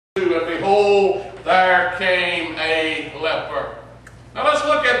And behold, there came a leper. Now let's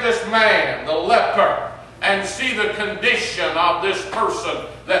look at this man, the leper, and see the condition of this person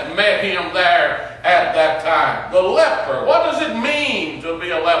that met him there at that time. The leper, what does it mean to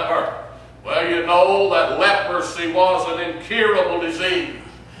be a leper? Well, you know that leprosy was an incurable disease.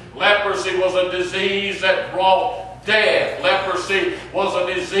 Leprosy was a disease that brought death. Leprosy was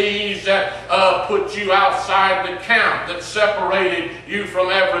a disease that put you outside the camp, that separated you from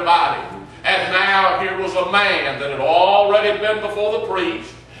everybody. And now here was a man that had already been before the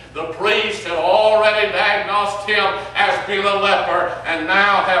priest. The priest had already diagnosed him as being a leper, and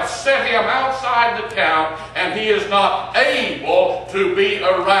now have set him outside the camp, and he is not able to be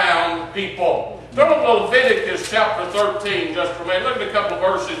around people. Turn to Leviticus chapter 13 just for a minute. Look at a couple of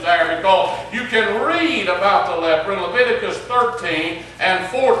verses there, because you can read about the leper in Leviticus 13 and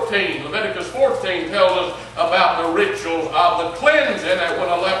 14. Leviticus 14 tells us about the rituals of the cleansing, that when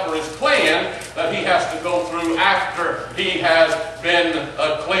a leper is cleansed, that he has to go through after he has been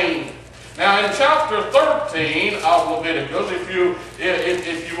cleaned. Now in chapter 13 of Leviticus,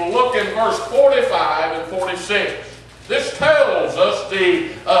 if you will look in verse 45 and 46, this tells us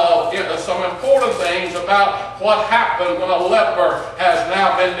some important things about what happened when a leper has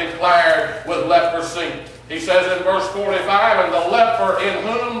now been declared with leprosy. He says in verse 45, "And the leper in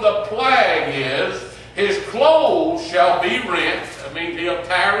whom the plague is, his clothes shall be rent," that means he'll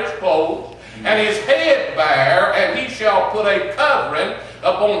tear his clothes, "and his head bare, and he shall put a covering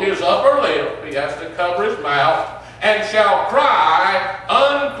upon his upper lip," he has to cover his mouth, "and shall cry,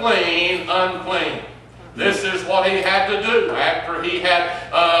 Unclean, unclean." This is what he had to do after he had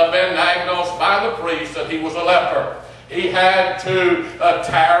been diagnosed by the priest that he was a leper. He had to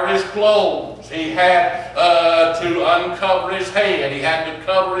tear his clothes. He had to uncover his head. He had to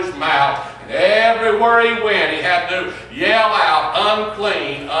cover his mouth. And everywhere he went, he had to yell out,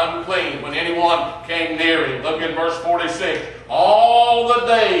 "Unclean, unclean," when anyone came near him. Look in verse 46. "All the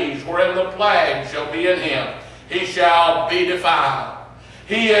days wherein the plague shall be in him, he shall be defiled.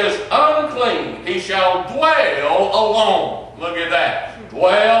 He is unclean. He shall dwell alone." Look at that.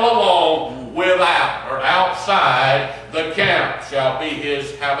 "Dwell alone without," or outside the camp, "shall be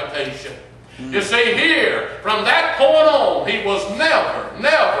his habitation." You see here, from that point on, he was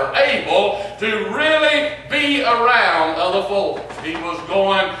never able to really be around other folks. He was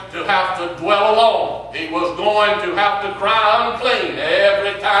going to have to dwell alone. He was going to have to cry unclean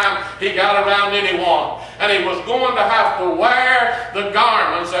every time he got around anyone. And he was going to have to wear the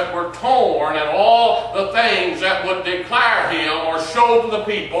garments that were torn and all the things that would declare him or show to the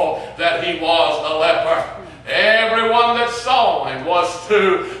people that he was a leper. Everyone that saw him was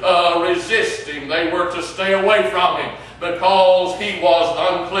to resist him. They were to stay away from him because he was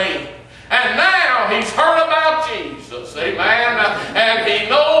unclean. And now he's heard about Jesus, amen, and he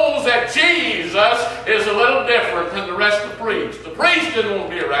knows that Jesus is a little different than the rest of the priests. The priests didn't want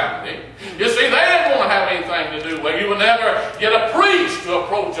to be around him. You see, they didn't want to have anything to do with him. You would never get a priest to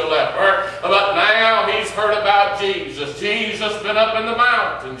approach a leper, but now he's heard about Jesus. Jesus been up in the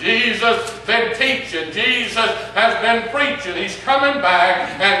mountain. Jesus been teaching. Jesus has been preaching. He's coming back,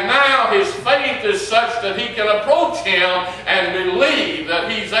 and now his faith is such that he can approach him and believe that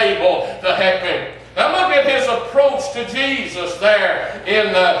he's able to help him. Now look at his approach to Jesus there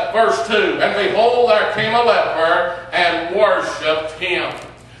in verse 2. "And behold, there came a leper and worshipped him."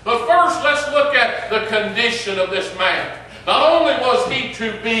 But first, let's look at the condition of this man. Not only was he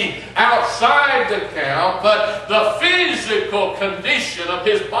to be outside the camp, but the physical condition of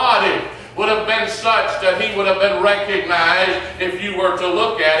his body would have been such that he would have been recognized if you were to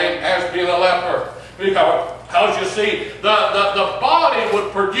look at him as being a leper. Because you see, the body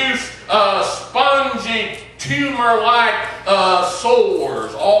would produce spongy, tumor-like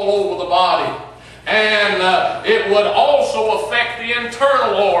sores all over the body. And it would also affect the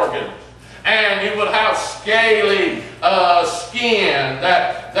internal organs. And you would have scaly skin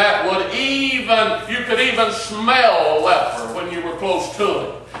that would you could even smell a leper when you were close to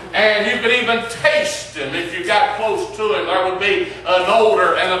him. And you could even taste him. If you got close to him, there would be an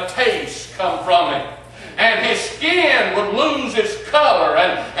odor and a taste come from him. And his skin would lose its color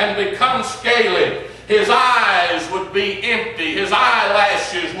and become scaly. His eyes would be empty. His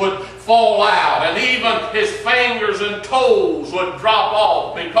eyelashes would fall out. And even his fingers and toes would drop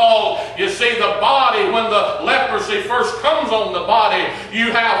off. Because, you see, the body, when the leprosy first comes on the body,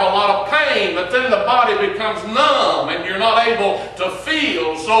 you have a lot of pain. But then the body becomes numb and you're not able to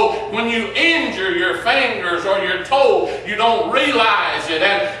feel. So when you injure your fingers or your toe, you don't realize it.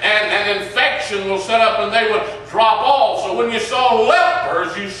 And infection section will set up and they would drop off. So when you saw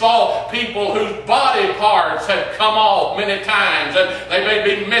lepers, you saw people whose body parts had come off many times. And they may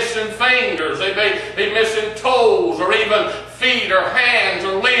be missing fingers, they may be missing toes, or even feet or hands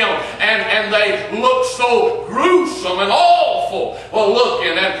or limbs. And they look so gruesome and awful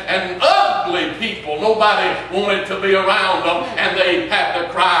looking and ugly people. Nobody wanted to be around them, and they had to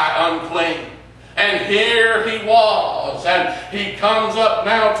cry unclean. And here he was, and he comes up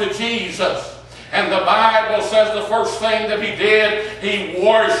now to Jesus. And the Bible says the first thing that he did, he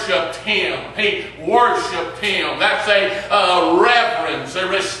worshiped him. He worshiped him. That's a reverence, a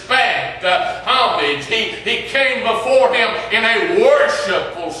respect, a homage. He came before him in a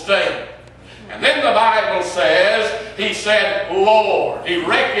worshipful state. And then the Bible says, he said, Lord. He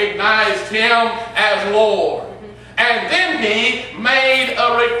recognized him as Lord. And then he made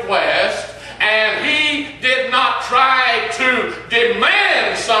a request. And he did not try to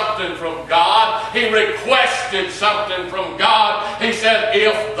demand something from God. He requested something from God. He said,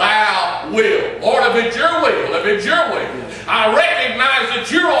 if thou wilt. Lord, if it's your will, if it's your will. I recognize that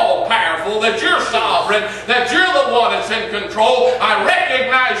you're all powerful, that you're sovereign, that you're the one that's in control. I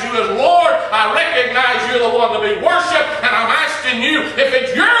recognize you as Lord. I recognize you're the one to be worshipped. And I'm asking you, if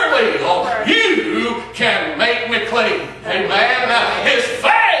it's your will, you can make me clean. Amen. His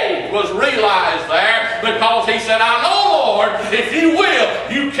faith was realized there, because he said, I know, Lord, if you will,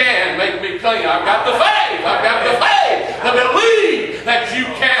 you can make me clean. I've got the faith. I've got the faith to believe that you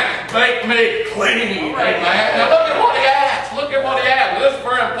can make me clean. Amen. Now look at what he asked. Look at what he asked. This is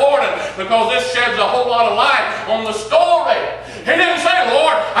very important, because this sheds a whole lot of light on the story. He didn't say,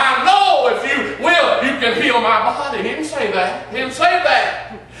 Lord, I know if you will, you can heal my body. He didn't say that. He didn't say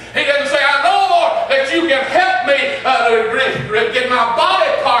that. He didn't say, I know, Lord, that you can help me get my body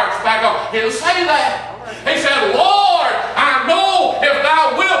parts back on. He didn't say that. He said, Lord, I know if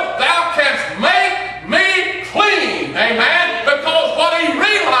thou wilt, thou canst make me clean. Amen. Because what he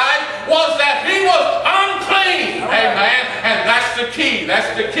realized was that he was unclean. Amen. And that's the key.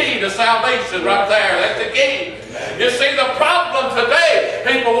 That's the key to salvation right there. That's the key. You see, the problem today,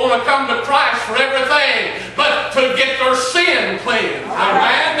 people want to come to Christ for everything, but to get their sin cleansed.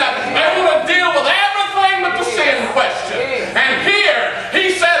 Amen. They want to deal with everything but the sin question. And here,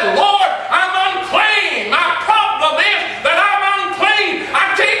 he said, Lord, I'm unclean. My problem is that I'm unclean.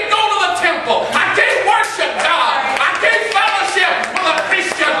 I can't go to the temple. I can't worship God. I can't fellowship with a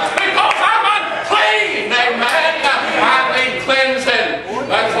Christian because I'm unclean. Amen. I need cleansing.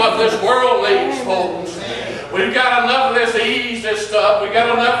 That's what this world needs, folks. We've got enough of this easy stuff. We've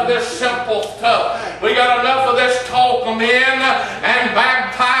got enough of this simple stuff. We got enough of this talk them in and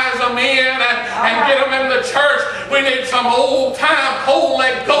baptize them in and get them in the church. We need some old-time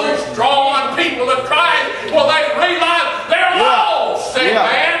Holy Ghost drawing people to Christ. Well, they realize they're lost.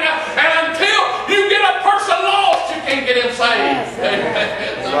 Amen. And until you get a person lost, you can't get him saved.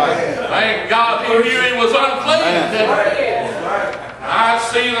 Amen. Thank God he knew he was unclean. I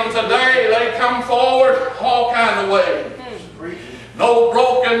see them today, they come forward all kinds of ways. No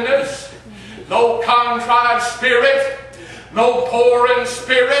brokenness, no contrite spirit, no poor in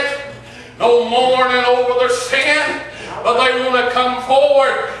spirit, no mourning over their sin, but they want to come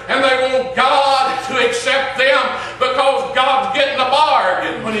forward and they want God to accept them because God's getting a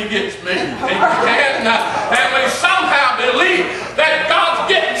bargain when he gets me. Amen. And we somehow believe that God's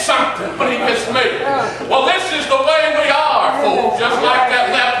getting something when he gets me. Well, this is the way we are, folks, just like that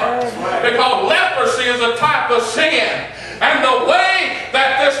leper. Because leprosy is a type of sin. And the way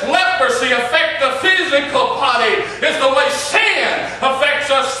that this leprosy affects the physical body is the way sin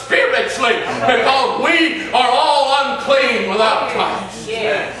affects us spiritually, because we are all unclean without Christ.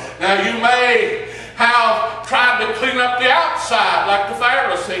 Now you may have tried to clean up the outside like the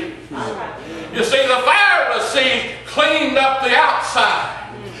Pharisees. You see, the Pharisees cleaned up the outside,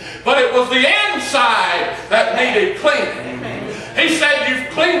 but it was the inside that needed cleaning. He said,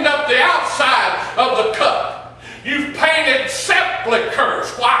 you've cleaned up the outside of the cup. You've painted sepulchres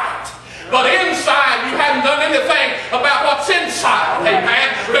white, but inside you haven't done anything about what's inside.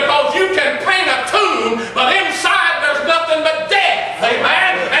 Amen. Because you can paint a tomb, but inside there's nothing but death.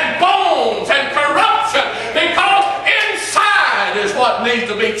 Amen. And bones and corruption. Because inside is what needs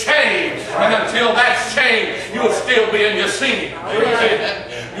to be changed. And until that's changed, you'll still be in your sin. Amen.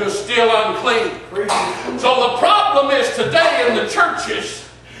 You're still unclean. So the problem is today in the churches,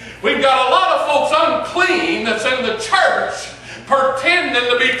 we've got a lot of folks unclean that's in the church pretending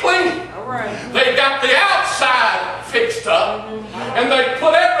to be clean. They got the outside fixed up and they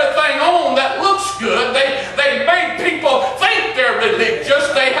put everything on that looks good. They made people think they're religious.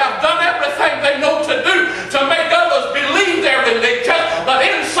 They have done everything they know to do to make others believe they're religious, but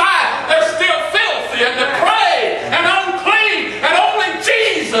inside they're still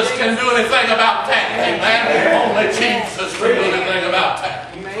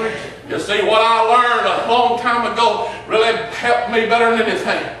See, what I learned a long time ago really helped me better than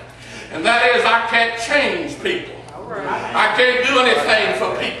anything. And that is, I can't change people. I can't do anything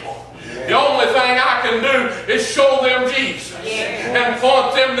for people. The only thing I can do is show them Jesus and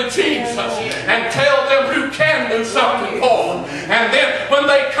point them to Jesus and tell them who can do something for them. And then when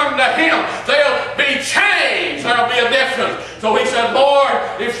they come to Him, they'll be changed. There'll be a difference. So he said, Lord,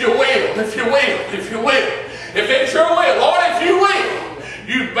 if you will, if you will, if you will, if it's your will, Lord, if you will,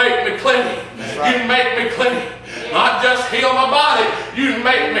 you make me clean. You make me clean. Not just heal my body, you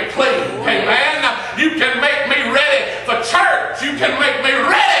make me clean. Amen. You can make me ready for church. You can make me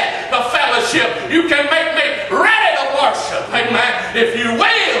ready for fellowship. You can make me ready to worship. Amen. If you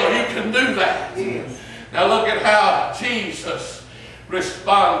will, you can do that. Now look at how Jesus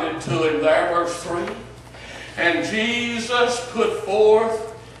responded to him there, verse 3. And Jesus put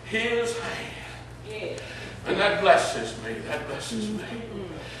forth his hand. And that blesses me. That blesses me.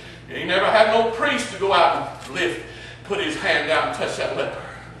 He never had no priest to go out and put his hand out and touch that leper.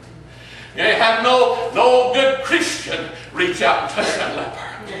 He ain't had no good Christian reach out and touch that leper.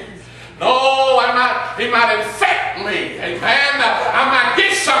 No, he might infect me. Amen. I might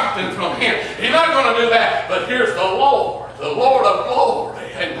get something from him. He's not going to do that. But here's the Lord of glory.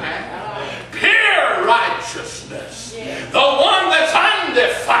 Amen. Pure righteousness. The one that's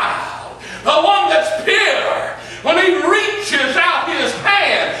undefiled. The one that's pure. When he reaches out his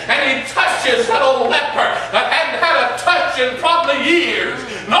hand and he touches that old leper that hadn't had a touch in probably years.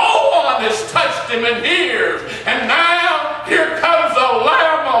 No one has touched him in years. And now here comes the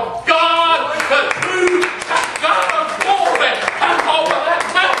Lamb of God, the true God of glory, comes over that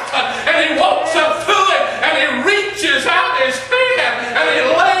mountain and he walks up to it and he reaches out his hand and he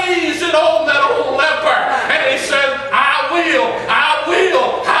lays it on that old leper and he says, I will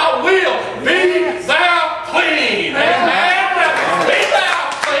be thou clean. Amen. Be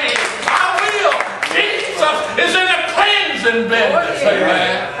thou clean. I will. Jesus is in a cleansing business.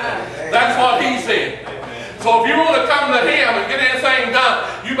 Amen. That's what he's in. So if you want to come to him and get anything done,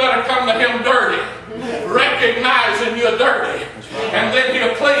 you better come to him dirty. Recognizing you're dirty. And then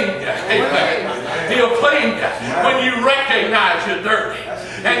he'll clean you. Amen. He'll clean you when you recognize you're dirty.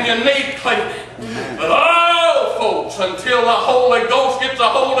 And you need cleaning. But oh, folks, until the Holy Ghost gets a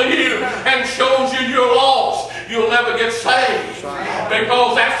hold of you and shows you you're lost, you'll never get saved.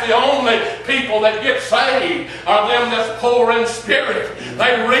 Because that's the only people that get saved are them that's poor in spirit.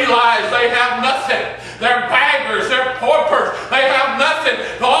 They realize they have nothing. They're beggars, they're paupers. They have nothing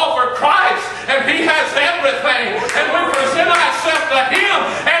to offer Christ, and He has everything. And we present ourselves to Him,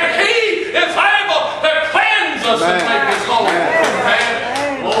 and He is able to cleanse us and make us whole. Amen.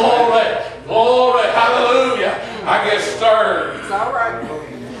 Glory, glory, hallelujah. I get stirred. It's all right.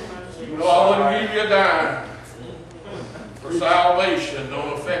 You know, I wouldn't give you a dime for salvation.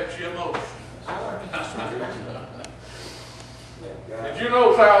 Don't affect your emotions. Did you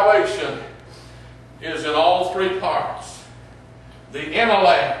know salvation is in all three parts? The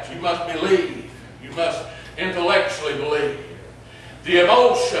intellect, you must believe. You must intellectually believe. The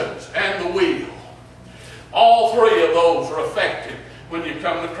emotions and the will. All three of those are affected when you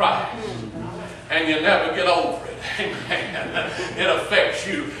come to Christ. And you never get over it. Amen. It affects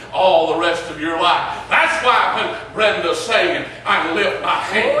you all the rest of your life. That's why when Brenda's saying, I can lift my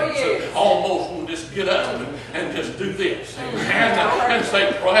hands and almost will just get up and just do this. Amen. And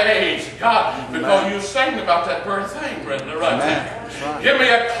say, praise God. Because you're saying about that very thing, Brenda, right there. Give me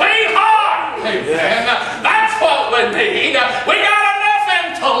a clean heart. Amen. That's what we need. We got enough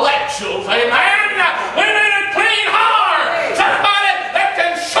intellectuals. Amen. We need a clean heart. Somebody that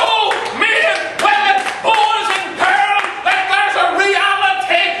can show men, women, boys and girls that there's a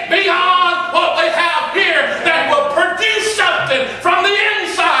reality beyond what we have here that will produce something from the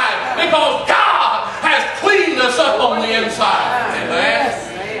inside because God has cleaned us up on the inside. Amen.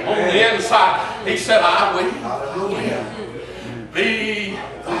 On the inside. He said, I will. Be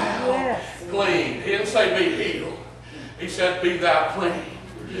thou clean. He didn't say be healed. He said, be thou clean.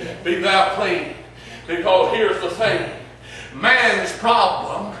 Be thou clean. Because here's the thing. Man's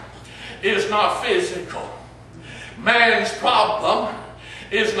problem is not physical. Man's problem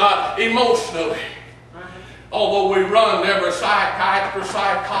is not emotionally. Although we run every psychiatrist,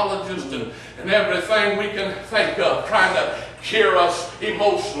 psychologist, and everything we can think of trying to cure us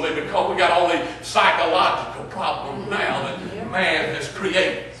emotionally because we got all these psychological problems now that man has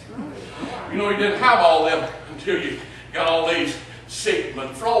created. You know, he didn't have all them until you got all these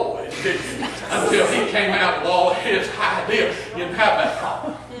Sigmund Freud, didn't you? Until he came out with all his ideas. You didn't have that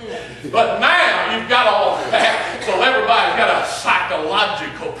problem. But now you've got all that, so everybody's got a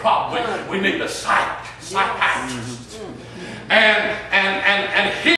psychological problem. We need a psychiatrist. And